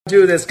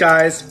Do this,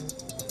 guys.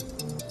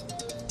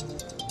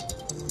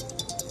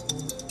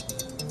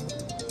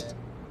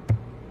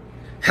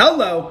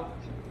 Hello.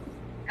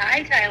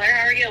 Hi, Tyler.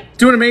 How are you?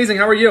 Doing amazing.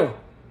 How are you?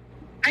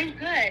 I'm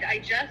good. I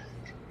just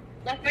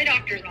left my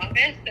doctor's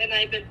office, and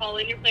I've been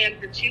following your plan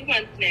for 2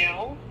 months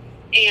now.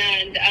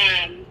 And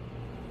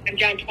I'm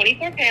down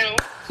 24 pounds.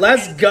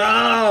 Let's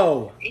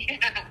go. Yeah.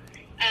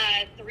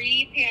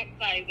 3 pant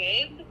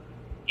sizes.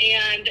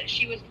 And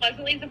she was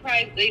pleasantly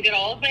surprised. They did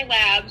all of my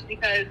labs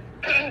because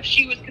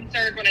she was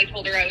concerned when I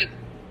told her I was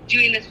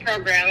doing this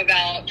program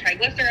about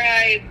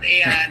triglycerides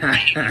and my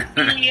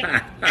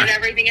A1C and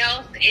everything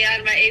else.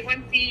 And my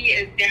A1C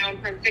is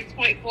down from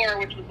 6.4,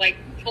 which was like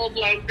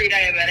full-blown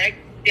pre-diabetic,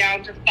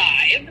 down to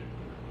 5.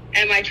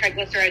 And my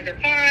triglycerides are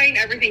fine.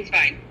 Everything's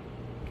fine.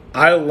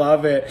 I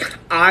love it.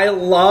 I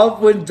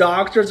love when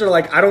doctors are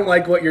like, I don't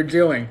like what you're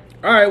doing.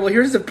 All right, well,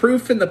 here's the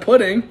proof in the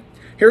pudding.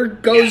 Here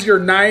goes your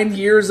 9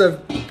 years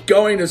of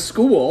going to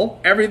school.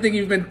 Everything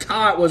you've been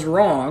taught was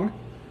wrong.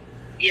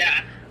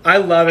 Yeah. I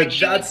love it.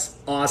 That's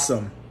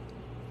awesome.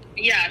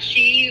 Yeah,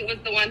 she was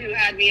the one who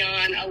had me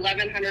on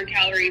 1,100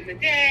 calories a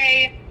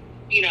day,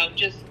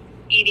 just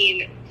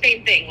eating,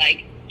 same thing,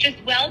 like just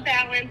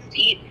well-balanced,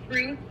 eat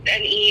fruits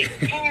and eat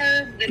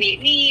carbs and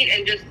eat meat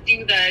and just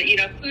do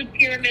the, food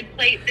pyramid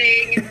plate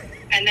thing.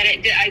 And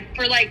then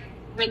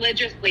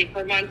religiously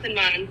for months and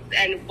months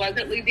and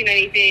wasn't losing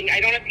anything. I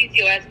don't have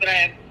PCOS, but I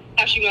have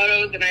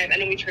Hashimoto's and I have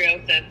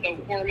endometriosis, so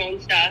hormone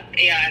stuff.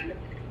 And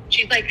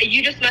she's like,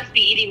 you just must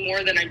be eating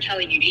more than I'm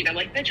telling you to eat. I'm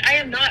like, bitch, I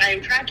am not. I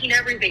am tracking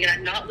everything and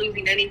I'm not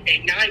losing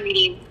anything. Now I'm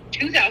eating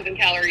 2,000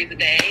 calories a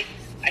day.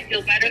 I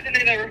feel better than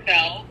I've ever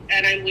felt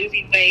and I'm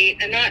losing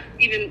weight, and not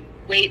even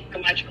weight so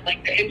much, but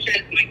like the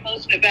inches. My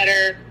clothes fit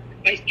better.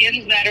 My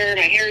skin's better.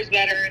 My hair's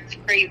better. It's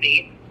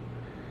crazy.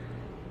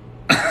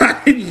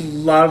 I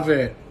love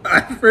it.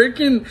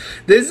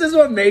 This is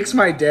what makes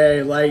my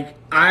day.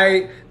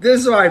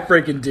 This is why I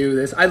freaking do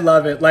this. I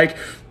love it. Like,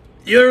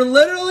 you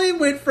literally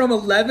went from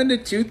 11 to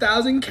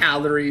 2,000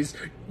 calories.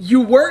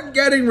 You weren't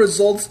getting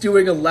results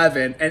doing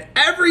 11. And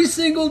every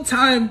single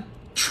time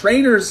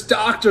trainers,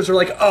 doctors are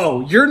like,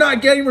 oh, you're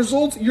not getting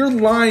results? You're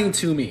lying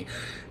to me.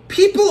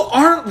 People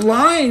aren't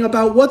lying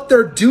about what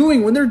they're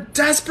doing when they're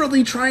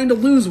desperately trying to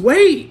lose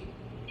weight.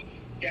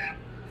 Yeah.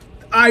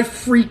 I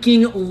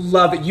freaking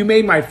love it. You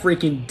made my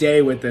freaking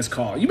day with this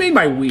call. You made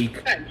my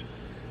week. Good.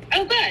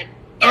 Oh, good.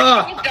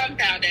 Yeah, she was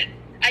dumbfounded.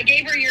 I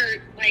gave her your,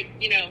 I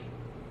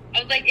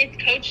was like,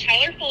 it's Coach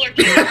Tyler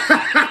Fullerton.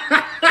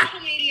 Social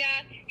media.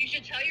 You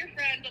should tell your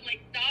friends. I'm like,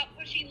 stop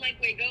pushing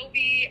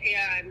Wegovy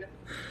and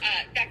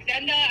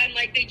Saxenda. I'm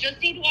like, they just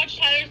need to watch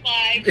Tyler's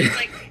live. She's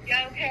like,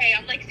 yeah, okay.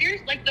 I'm like,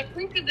 seriously, the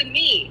proof is in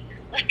me.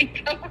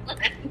 Come on.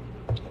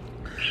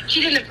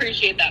 She didn't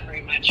appreciate that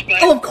very much.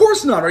 But oh, of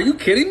course not. Are you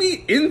kidding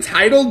me?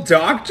 Entitled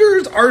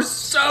doctors are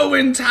so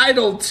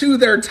entitled to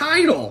their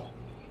title.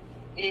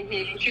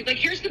 Mm-hmm. She's like,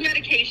 here's the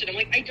medication. I'm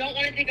like, I don't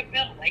want to take a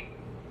pill.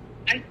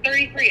 I'm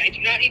 33. I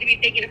do not need to be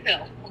taking a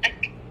pill.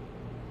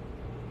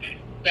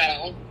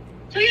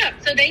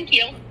 So thank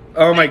you.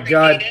 Oh my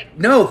God.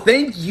 No,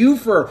 thank you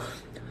for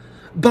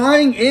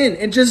buying in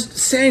and just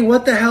saying,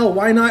 what the hell?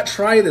 Why not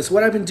try this?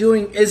 What I've been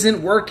doing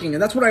isn't working.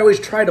 And that's what I always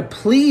try to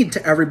plead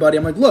to everybody.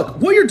 I'm like, look,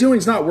 what you're doing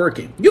is not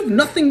working. You have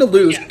nothing to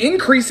lose. Yeah.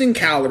 Increasing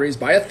calories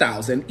by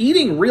 1,000,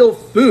 eating real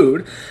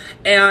food,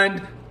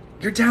 and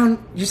you're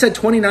down, you said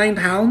 29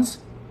 pounds?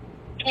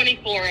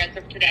 24 as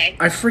of today.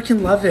 I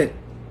freaking love it.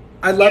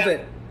 I love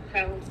it.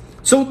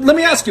 So let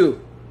me ask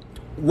you,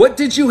 what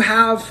did you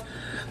have?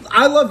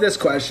 I love this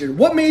question.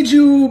 What made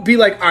you be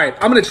like, all right,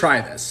 I'm going to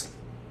try this?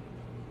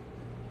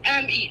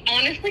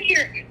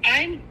 Honestly,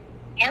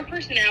 our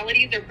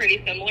personalities are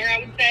pretty similar, I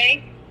would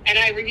say. And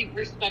I really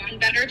respond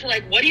better to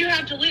what do you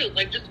have to lose?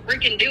 Just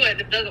freaking do it.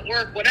 If it doesn't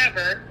work,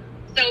 whatever.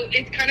 So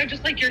it's kind of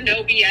just your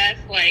no BS,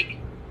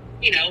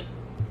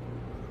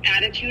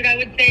 attitude, I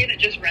would say, that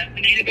just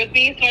resonated with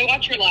me. So I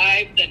watch your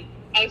lives, and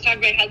I was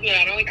talking to my husband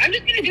about it. I'm like, I'm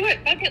just going to do it.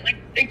 Fuck it.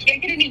 It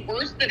can't get any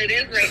worse than it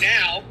is right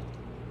now.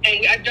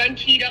 And I've done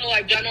keto.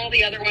 I've done all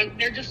the other ones.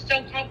 They're just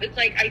so it's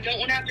I don't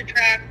want to have to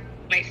track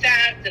my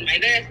sats and my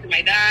this and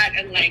my that.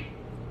 And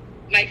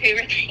my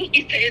favorite thing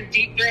is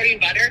deep throating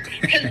butter.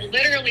 Because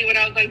literally when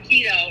I was on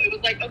keto, it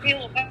was okay,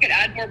 well, fuck it,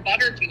 add more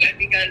butter to it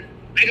because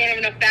I don't have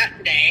enough fat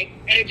today.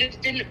 And it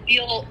just didn't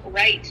feel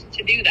right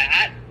to do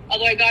that.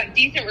 Although I got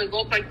decent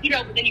results on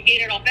keto, but then you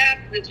gain it all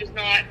back because it's just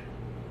not,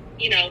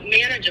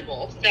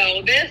 manageable.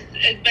 So this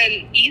has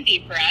been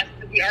easy for us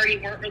because we already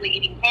weren't really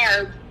eating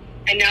carbs.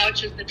 And now it's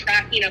just the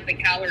tracking of the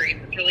calories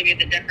that's really made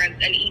the difference,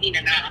 and eating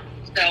enough.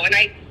 So, and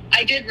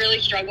I did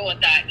really struggle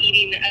with that,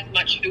 eating as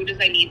much food as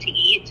I need to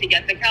eat to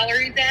get the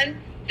calories in,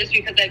 just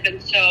because I've been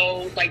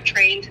so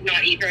trained to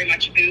not eat very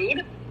much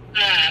food.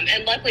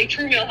 And luckily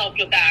True Meal helped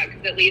with that,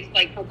 because at least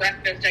for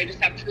breakfast I just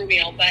have True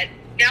Meal. But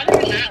now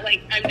more than that,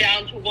 I'm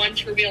down to 1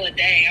 True Meal a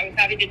day. I was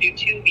having to do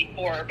 2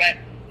 before, but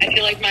I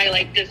feel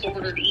my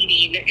disordered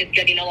eating is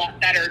getting a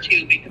lot better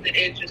too, because it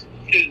is just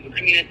food.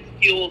 I mean, it's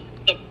fueled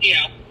the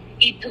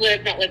eat to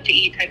live, not live to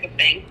eat type of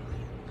thing.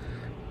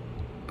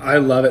 I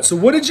love it. So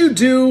what did you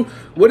do?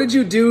 What did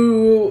you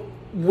do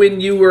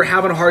when you were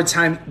having a hard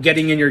time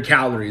getting in your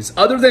calories?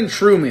 Other than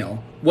True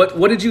Meal,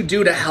 what did you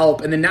do to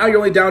help? And then now you're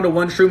only down to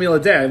 1 True Meal a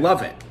day. I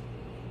love it.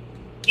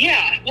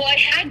 Yeah, well, I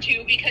had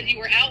to because you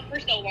were out for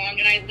so long,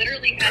 and I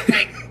literally had,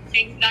 like,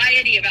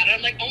 anxiety about it.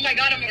 I'm like, oh, my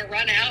God, I'm going to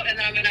run out, and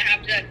then I'm going to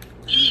have to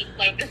eat.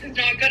 Like, this is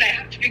not good. I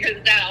have to figure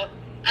this out.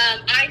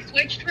 I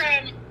switched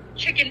from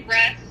chicken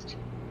breast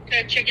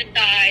to chicken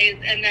thighs,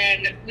 and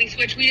then we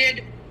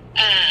did,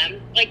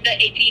 like, the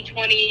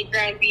 80-20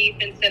 ground beef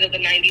instead of the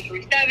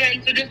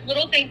 93-7. So just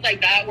little things like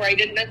that where I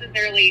didn't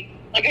necessarily,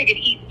 like, I could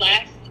eat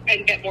less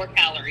and get more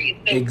calories.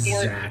 So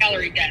Exactly. more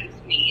calorie-dense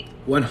meat.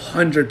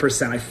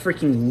 100%. I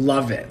freaking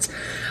love it.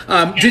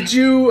 Did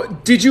you,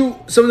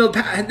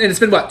 and it's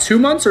been what, 2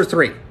 months or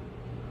 3?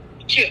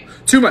 2.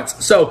 2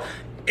 months. So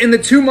in the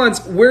 2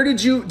 months, where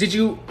did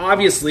you,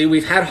 obviously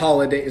we've had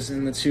holidays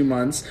in the 2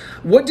 months.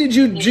 What did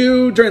you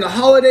do during the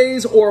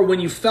holidays, or when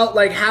you felt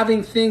like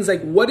having things,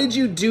 like what did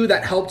you do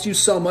that helped you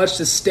so much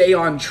to stay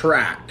on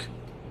track?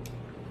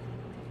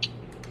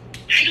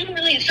 I don't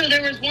really. So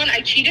there was one,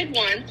 I cheated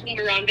once when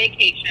we were on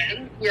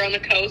vacation. We were on the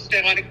coast,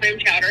 I wanted clam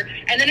chowder,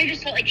 and then I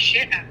just felt like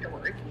shit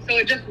afterwards. So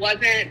it just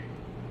wasn't,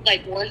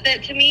 like, worth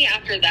it to me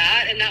after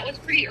that. And that was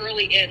pretty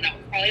early in. That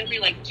was probably only,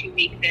 like, 2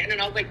 weeks in. And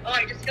I was like, oh,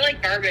 I just feel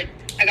like garbage.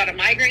 I got a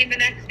migraine the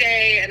next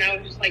day, and I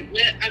was just like,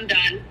 I'm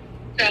done.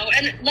 So,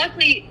 and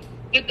luckily,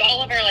 with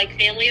all of our, like,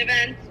 family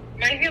events,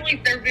 my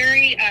family, they're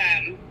very,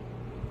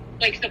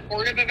 like,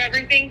 supportive of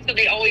everything. So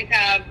they always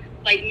have,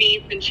 like,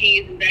 meats and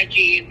cheese and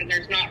veggies, and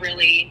there's not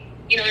really...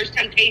 there's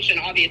temptation,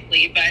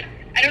 obviously, but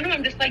I don't know,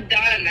 I'm just, like,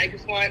 done. I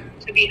just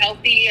want to be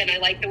healthy, and I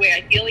like the way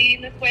I feel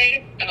eating this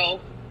way. So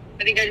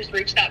I think I just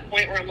reached that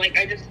point where I'm like,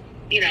 I just,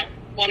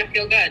 want to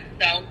feel good.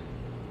 So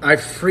I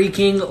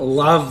freaking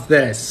love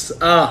this.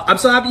 I'm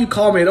so happy you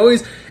called me.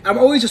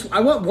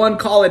 I want 1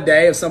 call a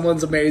day of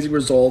someone's amazing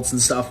results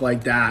and stuff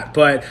like that.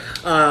 But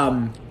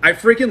I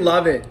freaking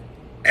love it.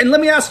 And let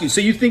me ask you, so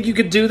you think you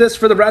could do this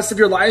for the rest of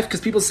your life?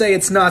 Because people say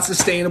it's not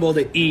sustainable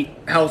to eat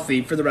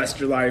healthy for the rest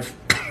of your life.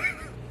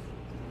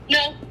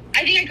 No,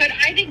 I think I could.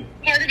 I think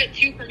part of it,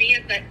 too, for me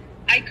is that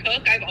I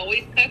cook. I've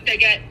always cooked.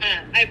 I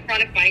have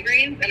chronic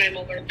migraines, and I'm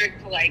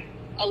allergic to, like,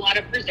 a lot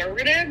of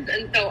preservatives,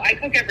 and so I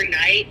cook every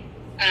night.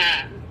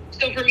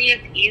 So for me,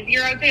 it's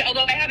easier, I would say,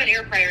 although I have an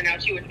air fryer now,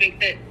 too, which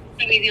makes it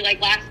so easy.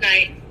 Like, last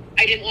night,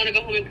 I didn't want to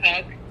go home and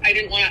cook.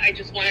 I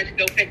just wanted to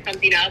go pick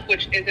something up,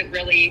 which isn't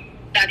really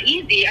that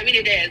easy. I mean,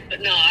 it is,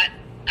 but not.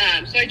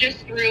 So I just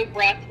threw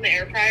broth in the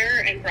air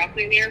fryer and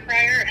broccoli in the air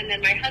fryer, and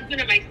then my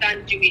husband and my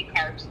son do eat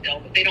carbs still,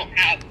 but they don't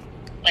have,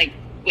 like,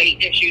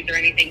 weight issues or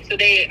anything. So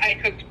I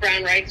cooked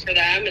brown rice for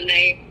them, and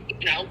they,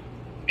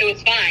 it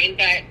was fine.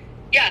 But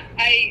yeah,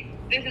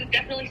 this is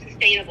definitely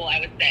sustainable, I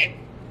would say.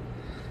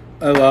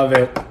 I love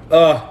it.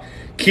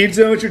 Keep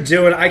doing what you're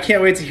doing. I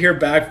can't wait to hear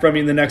back from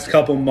you in the next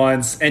couple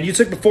months. And you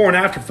took before and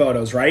after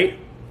photos, right?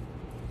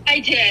 I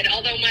did,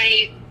 although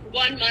my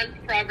 1 month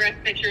progress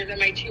pictures and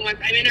my 2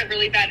 months, I'm in a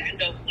really bad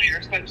endo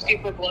flare, so I'm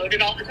super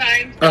bloated all the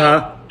time.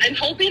 So I'm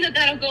hoping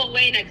that'll go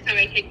away next time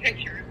I take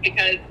pictures,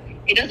 because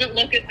it doesn't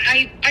look as,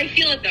 I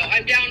feel it though.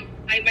 I'm down,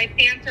 my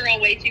pants are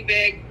all way too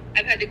big.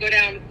 I've had to go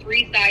down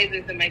 3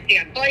 sizes in my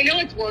pants. So I know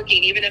it's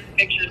working, even if the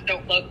pictures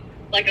don't look,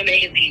 like,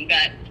 amazing,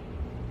 but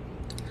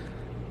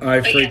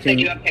yes, I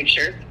do have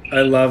pictures.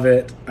 I love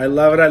it. I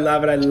love it. I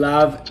love it. I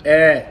love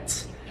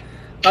it.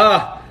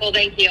 Well,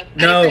 thank you.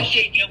 No. I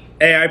appreciate you.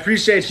 Hey, I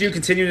appreciate you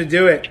continuing to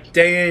do it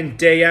day in,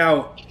 day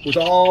out, with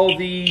all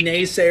the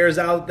naysayers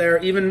out there.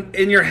 Even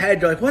in your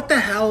head, you're like, what the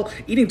hell?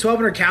 Eating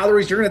 1,200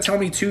 calories, you're going to tell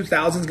me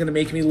 2,000 is going to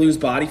make me lose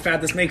body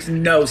fat? This makes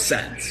no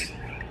sense.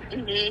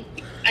 Mm-hmm.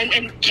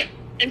 And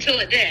until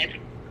it did.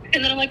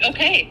 And then I'm like,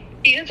 okay,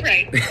 he is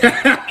right.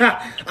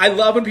 I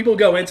love when people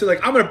go into,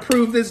 like, I'm going to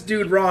prove this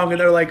dude wrong. And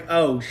they're like,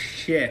 oh,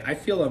 shit, I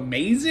feel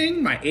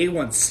amazing. My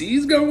A1C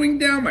is going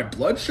down. My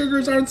blood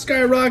sugars aren't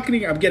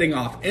skyrocketing. I'm getting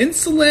off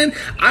insulin.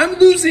 I'm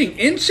losing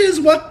inches.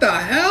 What the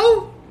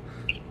hell?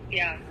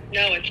 Yeah,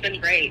 no, it's been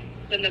great.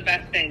 It's been the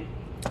best thing.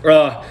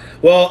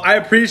 Well, I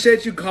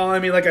appreciate you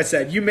calling me. Like I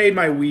said, you made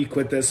my week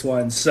with this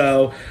one.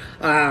 So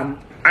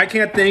I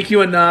can't thank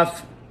you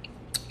enough.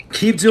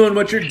 Keep doing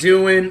what you're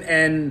doing,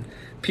 and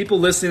people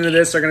listening to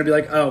this are going to be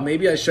like, oh,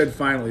 maybe I should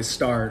finally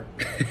start.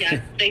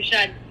 Yes, they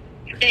should.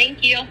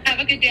 Thank you. Have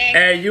a good day.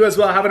 Hey, you as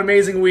well. Have an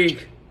amazing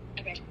week.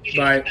 Okay.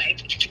 Bye.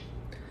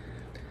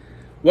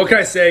 What can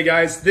I say,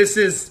 guys?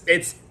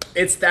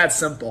 It's that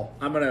simple.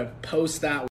 I'm going to post that